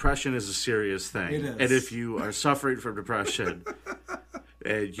know, depression is a serious thing. It is. And if you are suffering from depression,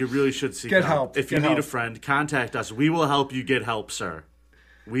 you really should seek help. If you need a friend, contact us. We will help you get help, sir.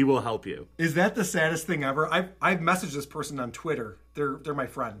 We will help you. Is that the saddest thing ever? I've messaged this person on Twitter. They're my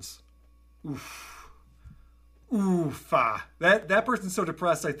friends. Oof. That person's so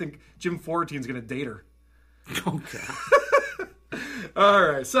depressed. I think Jim Florentine's gonna date her. Okay. All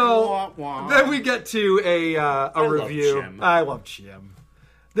right. So then we get to a review. I love Jim.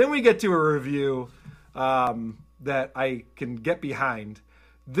 Then we get to a review that I can get behind.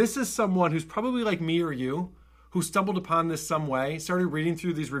 This is someone who's probably like me or you, who stumbled upon this some way, started reading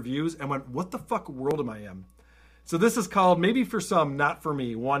through these reviews, and went, what the fuck world am I in? So this is called, maybe for some, not for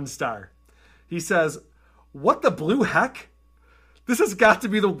me, 1 star. He says, what the blue heck? This has got to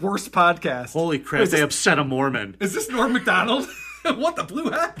be the worst podcast. Holy crap, they upset a Mormon. Is this Norm Macdonald? What the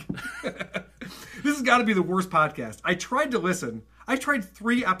blue heck? This has got to be the worst podcast. I tried to listen. I tried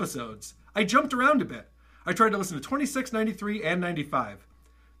 3 episodes. I jumped around a bit. I tried to listen to 26, 93, and 95.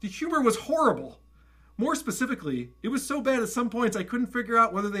 The humor was horrible. More specifically, it was so bad at some points I couldn't figure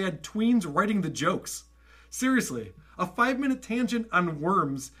out whether they had tweens writing the jokes. Seriously, a 5-minute tangent on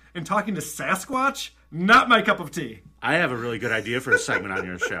worms and talking to Sasquatch? Not my cup of tea. I have a really good idea for a segment on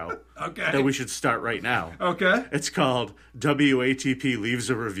your show. Okay. That we should start right now. Okay. It's called WATP Leaves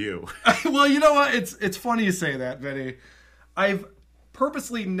a Review. Well, you know what? It's funny you say that, Vinny. I've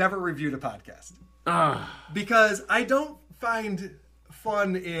purposely never reviewed a podcast. Because I don't find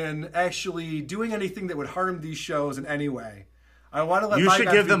fun in actually doing anything that would harm these shows in any way. I want to let you should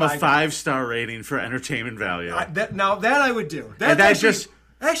give them a 5-star rating for entertainment value. That I would do.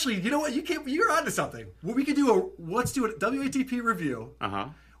 Actually, you know what? You're onto something. Well, we could do let's do a WATP review.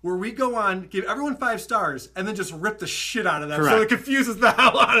 where we go on, give everyone 5 stars, and then just rip the shit out of them. Correct. So it confuses the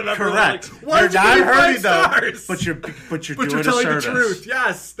hell out of everyone. Correct. Like, why You're did you not give me 5 hurting them, stars? but you're But doing you're telling a the service. truth.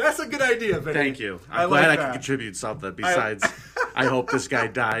 Yes, that's a good idea, Vinny. Thank you. I I'm like glad I that. can contribute something besides I hope this guy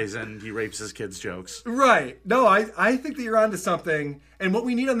dies and he rapes his kids' jokes. Right. No, I think that you're onto something. And what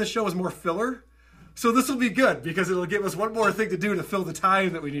we need on the show is more filler. So this will be good because it'll give us one more thing to do to fill the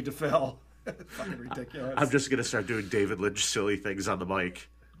time that we need to fill. Fucking ridiculous. I'm just going to start doing David Lynch silly things on the mic.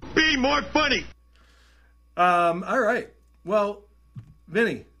 Be more funny. All right. Well,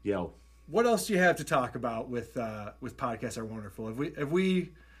 Vinny. Yo. What else do you have to talk about with Podcasts Are Wonderful? Have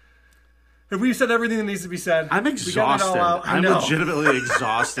we said everything that needs to be said? I'm exhausted. I'm legitimately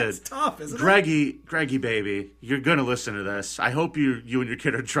exhausted. It's tough, isn't it? Greggy baby, you're going to listen to this. I hope you and your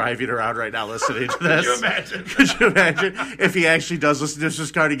kid are driving around right now listening to this. Could you imagine if he actually does listen to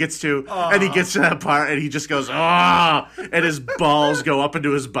this card, he gets to, and he gets to that part, and he just goes, and his balls go up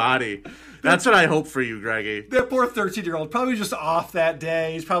into his body. That's what I hope for you, Greggy. That poor 13-year-old, probably just off that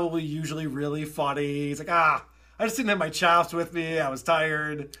day. He's probably usually really funny. He's like, I just didn't have my chops with me. I was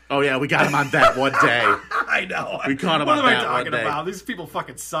tired. Oh, yeah, we got him on that one day. I know. We caught him what on that am I talking one day. about? These people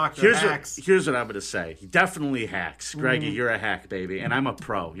fucking suck. They're hacks. Here's what I'm going to say. He definitely hacks. Greggy, you're a hack, baby. And I'm a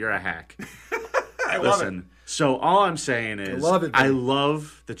pro. You're a hack. I love it. So all I'm saying is I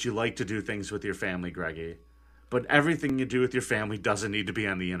love that you like to do things with your family, Greggy. But everything you do with your family doesn't need to be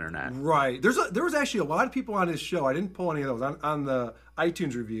on the internet. Right. There was actually a lot of people on his show. I didn't pull any of those on the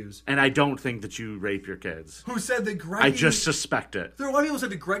iTunes reviews. And I don't think that you rape your kids. Who said that Greggy... I just suspect it. There are a lot of people who said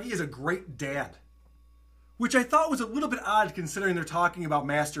that Greggy is a great dad. Which I thought was a little bit odd considering they're talking about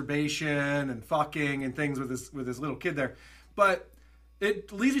masturbation and fucking and things with his little kid there. But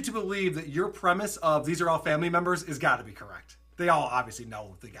it leads me to believe that your premise of these are all family members has got to be correct. They all obviously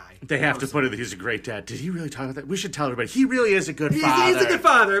know the guy. They have to put it that he's a great dad. Did he really talk about that? We should tell everybody. He really is a good father. He's a good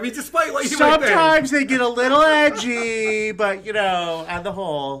father. I mean, despite what you sometimes they get a little edgy, but, on the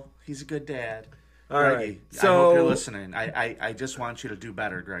whole, he's a good dad. All Greggy, right. I hope you're listening. I just want you to do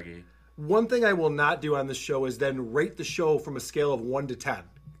better, Greggy. One thing I will not do on this show is then rate the show from a scale of 1 to 10.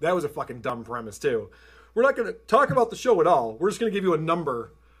 That was a fucking dumb premise, too. We're not going to talk about the show at all. We're just going to give you a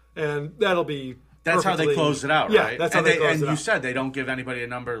number, and that'll be... That's how they close it out, right? Yeah, that's how they close it out. And you said they don't give anybody a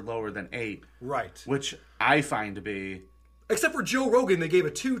number lower than 8. Right. Which I find to be... Except for Joe Rogan, they gave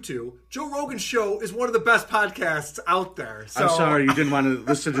a 2 to. Joe Rogan's show is one of the best podcasts out there. So... I'm sorry you didn't want to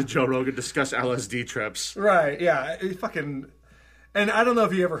listen to Joe Rogan discuss LSD trips. Right, yeah. He fucking... And I don't know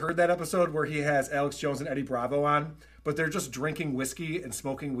if you ever heard that episode where he has Alex Jones and Eddie Bravo on, but they're just drinking whiskey and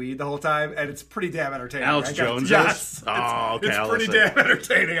smoking weed the whole time, and it's pretty damn entertaining. Alex Jones? Yes. Oh, okay. It's pretty damn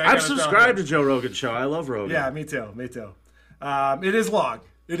entertaining. I've subscribed to Joe Rogan's show. I love Rogan. Yeah, me too. It is long.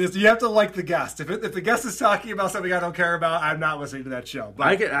 It is. You have to like the guest. If the guest is talking about something I don't care about, I'm not listening to that show. But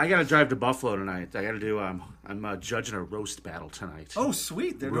I got to drive to Buffalo tonight. I got to do. I'm judging a roast battle tonight. Oh,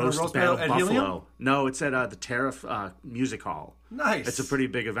 sweet! They're doing a roast battle at Buffalo. Helium? No, it's at the Tariff Music Hall. Nice. It's a pretty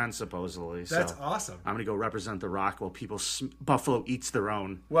big event supposedly. That's awesome. I'm gonna go represent The Rock while Buffalo eats their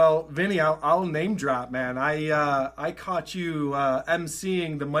own. Well, Vinny, I'll name drop, man. I caught you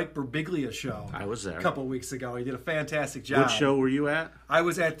emceeing the Mike Birbiglia show. I was there a couple weeks ago. You did a fantastic job. What show were you at? I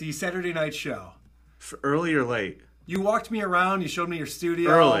was at the Saturday night show. Early or late? You walked me around. You showed me your studio.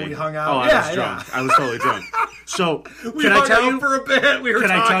 Early. We hung out. Oh, I was drunk. I was totally drunk. So, we hung out for a bit. We were Can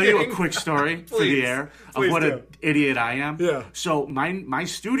talking. I tell you a quick story for the air of what an idiot I am? Yeah. So my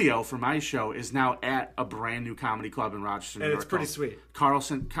studio for my show is now at a brand new comedy club in Rochester, New and York. It's pretty sweet.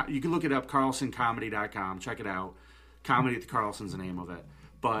 Carlson. You can look it up. CarlsonComedy.com. Check it out. Comedy at the Carlson's the name of it.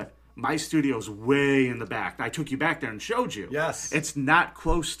 But my studio's way in the back. I took you back there and showed you. Yes. It's not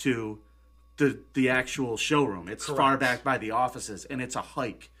close to the actual showroom. It's far back by the offices, and it's a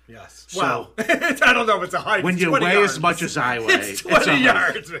hike. Yes. So, wow. I don't know if it's a hike. When it's you weigh yards. as much as I weigh, it's 20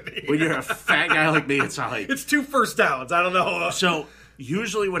 yards. When you're a fat guy like me, it's a hike. It's 2 first downs. I don't know. So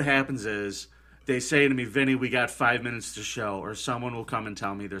usually what happens is they say to me, Vinny, we got 5 minutes to show, or someone will come and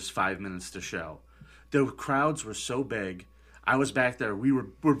tell me there's 5 minutes to show. The crowds were so big. I was back there.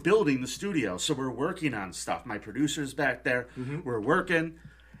 We're building the studio, so we're working on stuff. My producer's back there. Mm-hmm. We're working,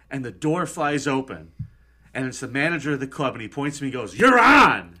 and the door flies open. And it's the manager of the club, and he points to me and goes, "You're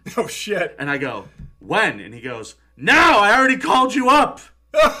on!" Oh, shit. And I go, "When?" And he goes, "Now! I already called you up!"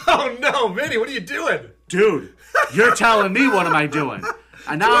 Oh, no, Vinny, what are you doing? Dude, you're telling me what am I doing?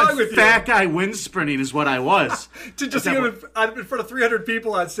 And now I'm fat guy wind sprinting is what I was. To just see him in front of 300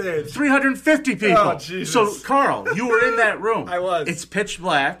 people on stage. 350 people. Oh, Jesus. So, Carl, you were in that room. I was. It's pitch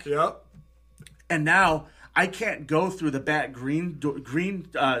black. Yep. And now I can't go through the back green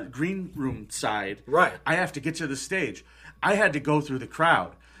room side. Right. I have to get to the stage. I had to go through the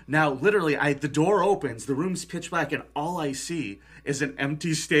crowd. Now, literally, the door opens, the room's pitch black, and all I see is an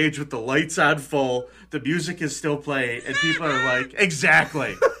empty stage with the lights on full, the music is still playing, and people are like,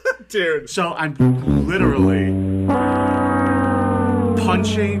 exactly. Dude. So I'm literally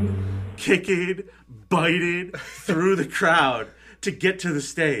punching, kicking, biting through the crowd to get to the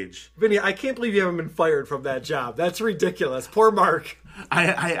stage. Vinny, I can't believe you haven't been fired from that job. That's ridiculous. Poor Mark.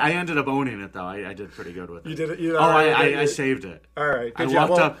 I ended up owning it, though. I did pretty good with it. You did it? I saved it. All right. I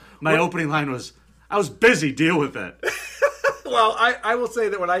walked up. My opening line was, I was busy, deal with it. Well, I will say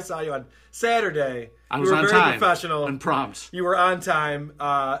that when I saw you on Saturday, I was you were on very time professional and prompt. You were on time,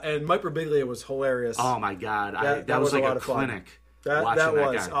 and Mike Birbiglia was hilarious. Oh my God, that was like a lot a of fun. clinic. That was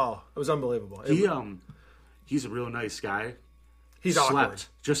guy. It was unbelievable. He's a real nice guy. He's awkward.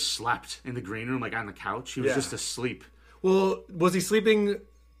 Just slept in the green room, like on the couch. He was just asleep. Well, was he sleeping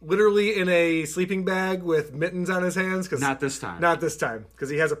literally in a sleeping bag with mittens on his hands? Not this time. Not this time, because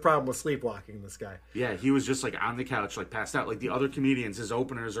he has a problem with sleepwalking, this guy. Yeah, he was just like on the couch, like passed out. Like the other comedians, his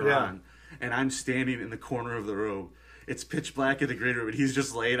openers are on, and I'm standing in the corner of the room. It's pitch black in the green room, and he's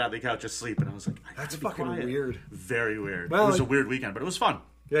just laying on the couch asleep. And I was like, that's fucking quiet. Weird. Very weird. Well, it was a weird weekend, but it was fun.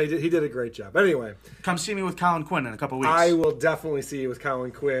 Yeah, he did a great job. Anyway. Come see me with Colin Quinn in a couple weeks. I will definitely see you with Colin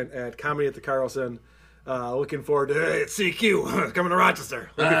Quinn at Comedy at the Carlson. Looking forward to it's CQ coming to Rochester.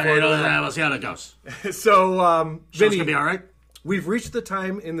 Looking forward to that. We'll see how that goes. So, Vinny, gonna be all right. We've reached the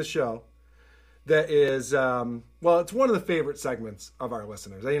time in the show that is, it's one of the favorite segments of our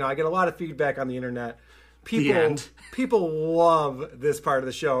listeners. You know, I get a lot of feedback on the internet. People love this part of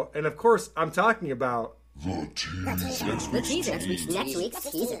the show, and of course, I'm talking about the teaser. Next week's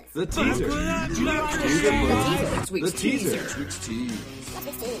teaser. The teaser. The teaser.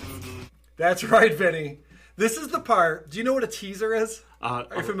 That's right, Vinny. This is the part. Do you know what a teaser is? Are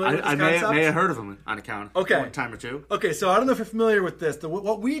you familiar with this concept? I may have heard of him on account. One time or two. Okay, so I don't know if you're familiar with this.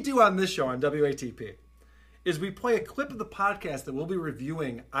 What we do on this show on WATP is we play a clip of the podcast that we'll be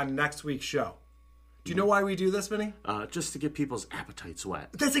reviewing on next week's show. Do you know why we do this, Vinny? Just to get people's appetites wet.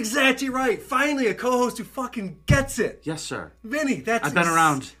 That's exactly right. Finally, a co-host who fucking gets it. Yes, sir. Vinny, I've been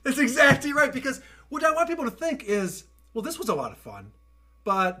around. That's exactly right, because what I want people to think is, well, this was a lot of fun,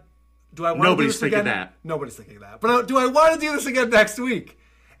 but do I want to do this again? Nobody's thinking that. But do I want to do this again next week?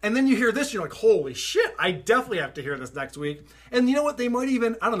 And then you hear this, you're like, holy shit, I definitely have to hear this next week. And you know what? They might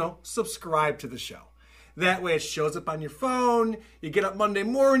even, subscribe to the show. That way it shows up on your phone. You get up Monday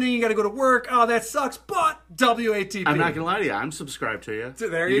morning, you got to go to work. Oh, that sucks, but WATP. I'm not going to lie to you. I'm subscribed to you. So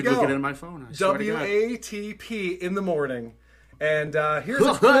there you go. Look at it on my phone. WATP in the morning. And here's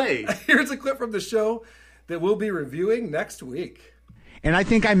a clip from the show that we'll be reviewing next week. And I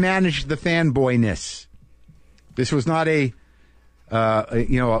think I managed the fanboyness. This was not an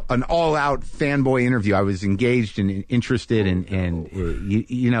all-out fanboy interview. I was engaged and interested, and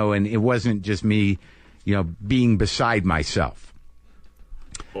it wasn't just me, being beside myself.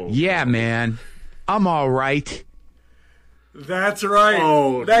 Yeah, man, I'm all right. That's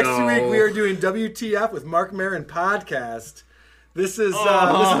right. Next week we are doing WTF with Mark Maron podcast. This is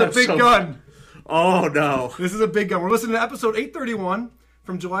a big gun. Oh, no. This is a big gun. We're listening to episode 831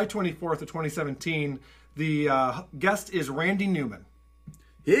 from July 24th of 2017. The guest is Randy Newman.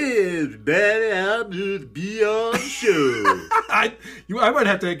 Hey, everybody, I'm going to be on the show. I might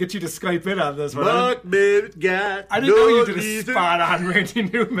have to get you to Skype in on this one. Mark Maron got I didn't know you did a spot on Randy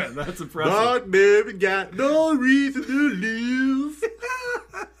Newman. That's impressive. Mark Maron got no reason to live.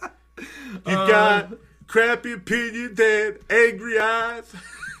 You got crappy opinions and angry eyes.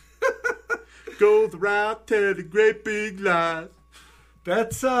 Goes around telling great big lies.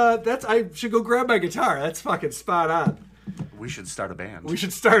 That's I should go grab my guitar. That's fucking spot on. We should start a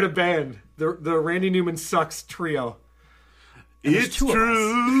band. The Randy Newman Sucks trio. And it's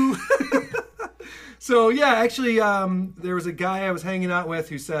true. So yeah, actually, there was a guy I was hanging out with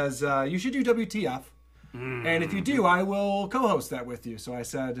who says you should do WTF, and if you do, I will co-host that with you. So I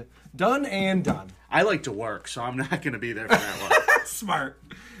said, done and done. I like to work, so I'm not going to be there for that one. Smart.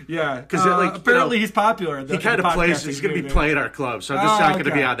 Yeah, because apparently he's popular. He kind of plays. He's going to be playing our club, so I'm just not going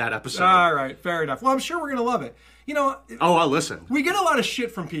to be on that episode. All right, fair enough. Well, I'm sure we're going to love it. I'll listen. We get a lot of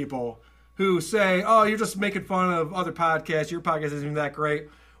shit from people who say, "Oh, you're just making fun of other podcasts. Your podcast isn't even that great."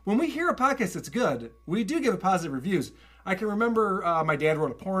 When we hear a podcast that's good, we do give it positive reviews. I can remember My Dad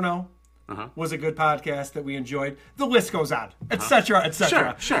Wrote a Porno. Was a good podcast that we enjoyed. The list goes on, etc.,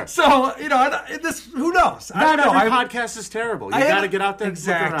 etc. Sure. So this who knows? Not every podcast is terrible. You got to get out there and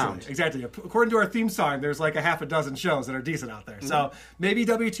look around. Exactly. According to our theme song, there's like a half a dozen shows that are decent out there. Mm-hmm. So maybe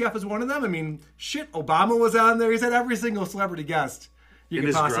WTF is one of them. I mean, shit, Obama was on there. He's had every single celebrity guest you in could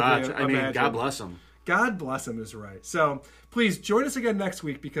his possibly garage. imagine. I mean, God bless him. God bless him is right. So please join us again next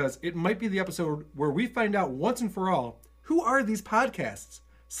week because it might be the episode where we find out once and for all, who are these podcasts?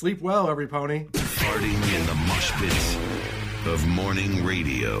 Sleep well, every pony. Farting in the mosh pits of morning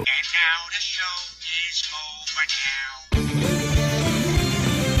radio.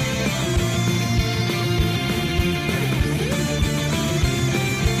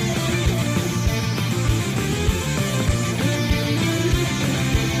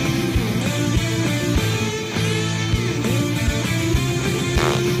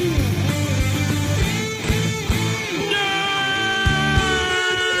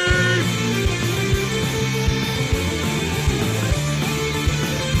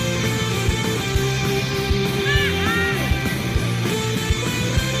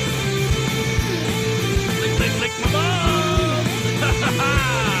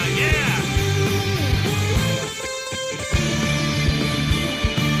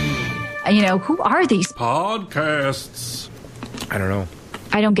 You know, who are these podcasts? I don't know.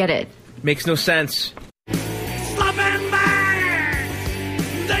 I don't get it. Makes no sense.